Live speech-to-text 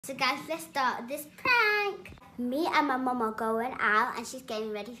So guys, let's start this prank. Me and my mum are going out and she's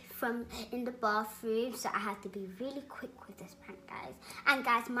getting ready from in the bathroom. So I have to be really quick with this prank, guys. And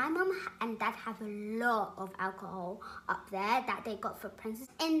guys, my mum and dad have a lot of alcohol up there that they got for Princess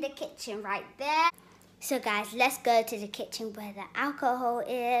in the kitchen right there. So guys, let's go to the kitchen where the alcohol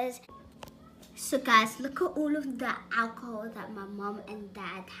is. So guys, look at all of the alcohol that my mum and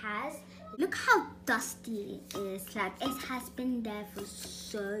dad has. Look how dusty it is. Like, it has been there for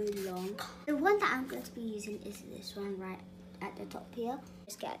so long. The one that I'm going to be using is this one right at the top here.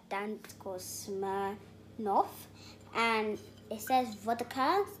 Just get it down. It's called Smirnoff. And it says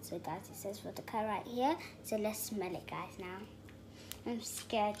vodka. So guys, it says vodka right here. So let's smell it, guys, now. I'm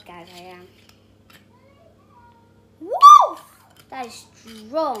scared, guys, I am. Woo! That is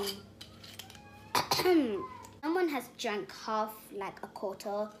strong. Someone has drank half, like a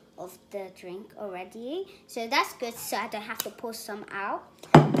quarter of the drink already, so that's good, so I don't have to pour some out.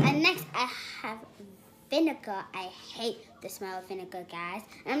 And next I have vinegar. I hate the smell of vinegar, guys.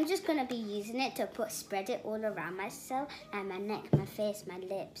 I'm just gonna be using it to spread it all around myself, and my neck, my face, my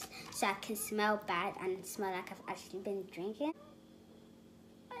lips, so I can smell bad and smell like I've actually been drinking.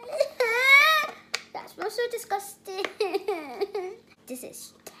 That smells so disgusting. This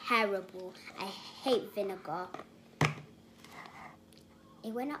is terrible. I hate vinegar.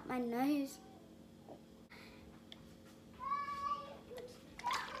 It went up my nose.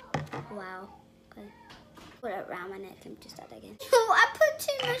 Wow. Okay. Put it around my neck and just start again. I put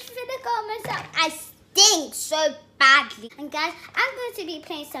too much vinegar on myself. I stink so badly. And guys, I'm going to be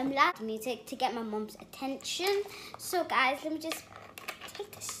playing some loud music to get my mom's attention. So guys, let me just take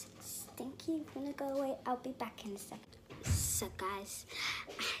this stinky vinegar away. I'll be back in a second. So guys,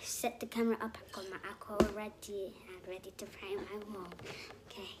 I set the camera up. I've got my alcohol ready. I'm ready to prank my mom.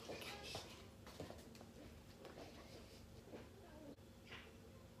 Okay.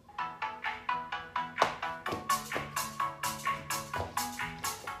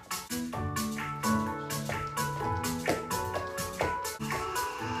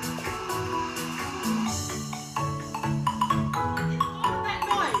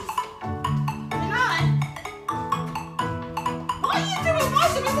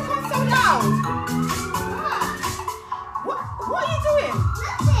 What are you doing?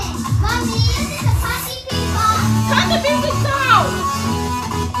 Nothing. Mommy, this is a party people. Turn the music down.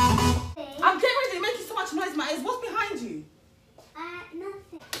 I'm getting ready to make so much noise, my ears. What's behind you?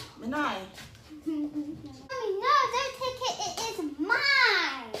 Nothing. Minai. Mommy, no, don't take it. It is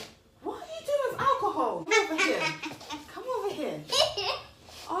mine. What are you doing with alcohol? Come over here. Come over here.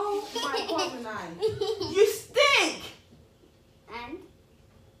 Oh my God, Minai. You stink. And?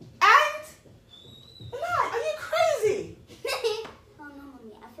 Minai, are you crazy? Oh no,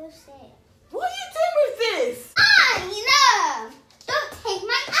 Mommy, I feel sick. What are you doing with this? You know, don't take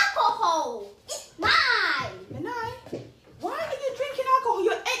my alcohol. It's mine. Minai, why are you drinking alcohol?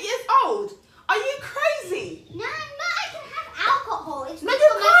 You're 8 years old. Are you crazy? No, I can have alcohol. It's No, not you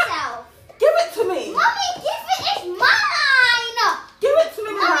for can't. myself. Give it to me. Mommy, give it. It's mine. Give it to me,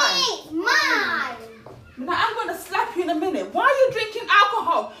 Minai. Mommy, it's mine. Minai, I'm going to slap you in a minute. Why are you drinking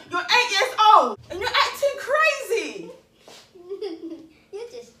alcohol? You're 8 years old and you're acting crazy. You're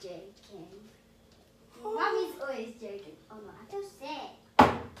just joking. Mommy's always joking. Oh no, I feel sick.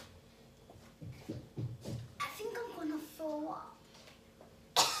 I think I'm gonna throw up.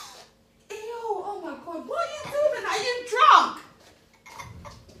 Ew, oh my God. What are you doing? Are you drunk?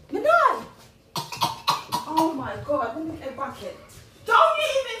 Minai. Oh my God, let me get a bucket. Don't you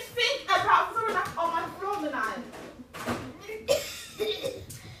even think about throwing that on my floor, Minai.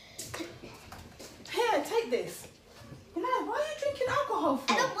 Here, take this. Minai, why are you drinking alcohol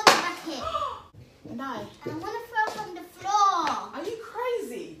for? I don't want the bucket. Minai, I want to throw up on the floor. are you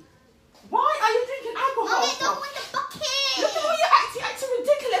crazy? Why are you drinking alcohol Mommy, I for? don't want the bucket. Look at how you're acting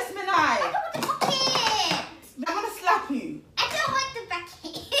ridiculous, I Minai. don't want the bucket. I'm gonna slap you. I don't want the bucket.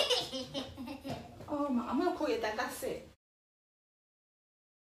 Oh my, I'm gonna call your dad, that's it.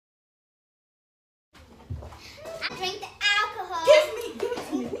 I drank the alcohol. Give it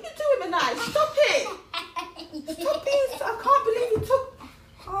to me. What are you doing, Minai? Stop it. Stop this. I can't believe you took.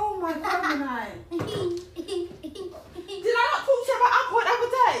 Oh my God, Minai. Did I not talk to you about alcohol the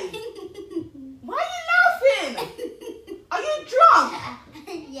other day? Why are you laughing? Are you drunk?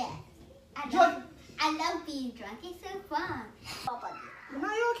 Yes. You're... I love being drunk. It's so fun.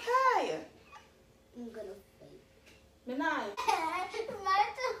 Minai, you okay? I'm gonna faint. Minai. My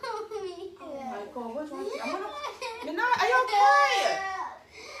tummy. Oh my God, what's wrong with you? Minai, are you okay?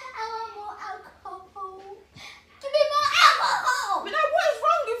 I want more alcohol. Give me more alcohol. Minai, what is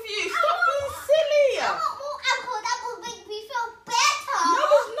wrong with you? Stop being silly. I want more alcohol. That will make me feel better. No,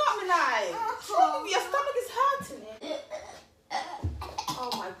 it's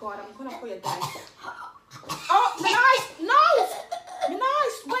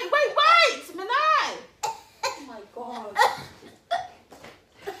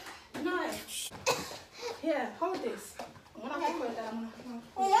at this. I'm gonna have to put it down.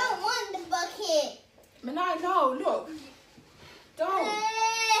 I don't want the bucket. Minai, no, look. Don't.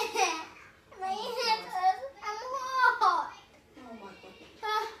 My hands I'm hot. Oh my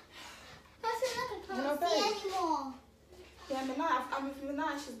God. I feel like I You know, can't see babe. anymore. Yeah,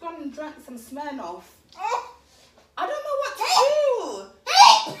 Minai, she's gone and drank some Smirnoff. I don't know what to do.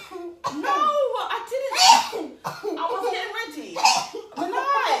 No, I didn't. I was getting ready.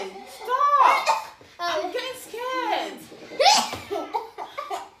 Minai, stop. I'm getting scared.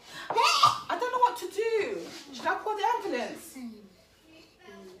 I don't know what to do. Should I call the ambulance?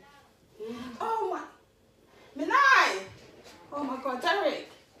 Oh my. Minai. Oh my God, Derek.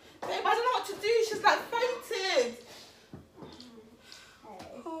 Babe, I don't know what to do. She's like fainted.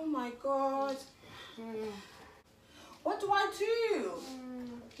 Oh my God. What do I do?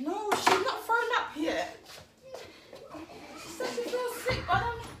 No, she's not thrown up yet. She said she feels sick, but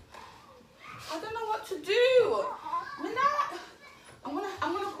I don't know what to do. Minai, I'm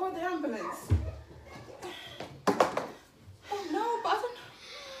gonna call the ambulance. Oh no, but I don't.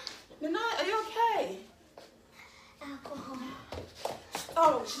 Minai, are you okay? Alcohol.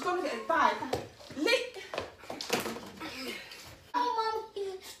 Oh, she's gonna get a bag. Lick. Oh, Mommy.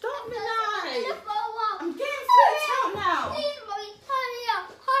 Stop, I'm Minai. gonna throw up. I'm getting freaked out now. Please, Mommy, hurry up.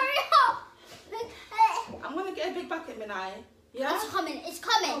 Hurry up. Look, I'm gonna get a big bucket, Minai. Yeah? It's coming. It's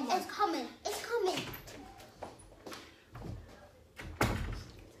coming. Oh my- It's coming. It's coming.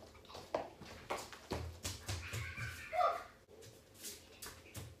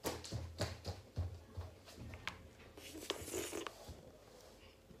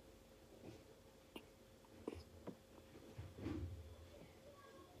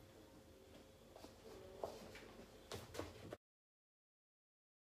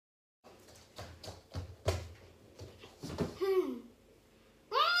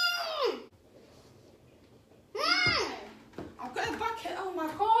 I've got a bucket. Oh my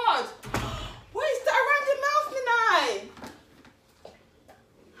God. What is that around your mouth, Minai?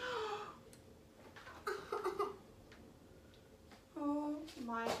 Oh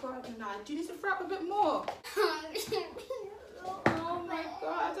my God, Minai. Do you need to throw up a bit more? Oh my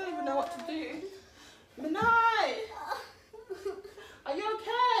God, I don't even know what to do. Minai, are you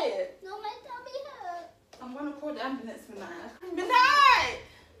okay? No, my tummy hurts. I'm gonna call the ambulance, Minai. Minai!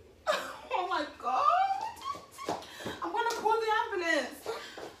 Oh my God! I'm gonna call the ambulance.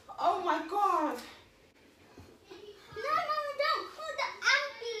 Oh my God! No, don't call the What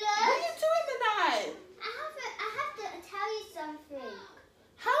ambulance. are you doing, Minai? I have to tell you something.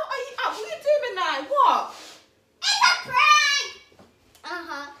 How are you up? What are you doing, Minai? What? It's a prank.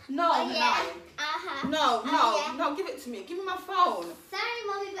 No, Oh, yeah. Minai. No, yeah. no, give it to me. Give me my phone. Sorry,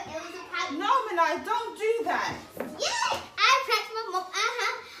 Mommy, but it was a prank. No, Minai, don't do that. Yeah, I pranked my mom.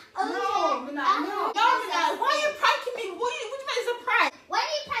 Oh, No, yeah. Minai, no. No, Minai, why are you pranking me? What do you mean it's a prank? When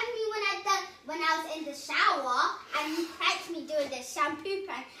you pranked me when I was in the shower and you pranked me doing the shampoo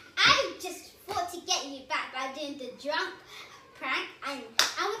prank, I just thought to get you back by doing the drunk prank, and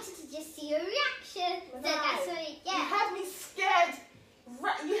I wanted to just see your reaction. So that's what you get. You had me scared.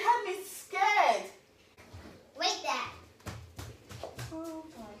 You had me scared. Wait there. Oh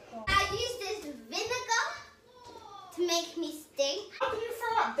my God. I used this vinegar to make me stink, How can you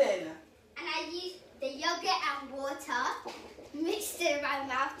throw up then? and I used the yogurt and water, mixed it in my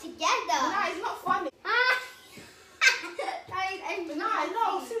mouth together. Minai, it's not funny. Minai,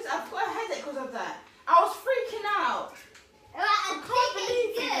 no, seriously, I've got a headache because of that. I was freaking out. I can't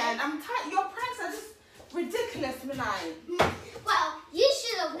believe it, man. I'm tired. Your pranks are just ridiculous, Minai. Well, you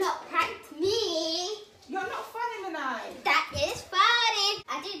should have not pranked me. You're not funny, Minai. That is funny.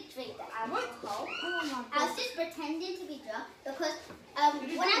 I didn't drink the What? alcohol. Oh my I was God. just pretending to be drunk because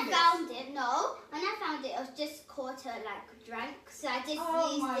You when I did this? found it, it was just quarter like drunk. So I just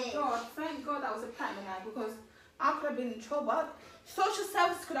Oh used my it. God. Thank God that was a prank, Minai, because I could have been in trouble. Social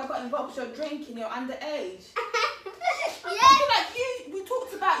services could have got involved with your drinking. You're underage. I Yeah. feel like we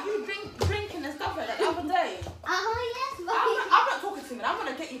talked about you drinking and stuff like that the other day. Yes, I'm Mommy. not talking to you, man. I'm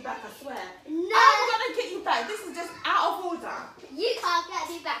going to get you back, I swear. No, I'm going to get you back. This is just out of order. you can't get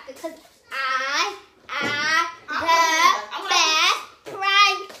me back because I am I'm the gonna- best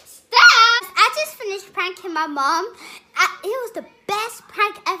prankster. I just finished pranking my mom. It was the best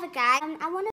prank ever, guys. I want to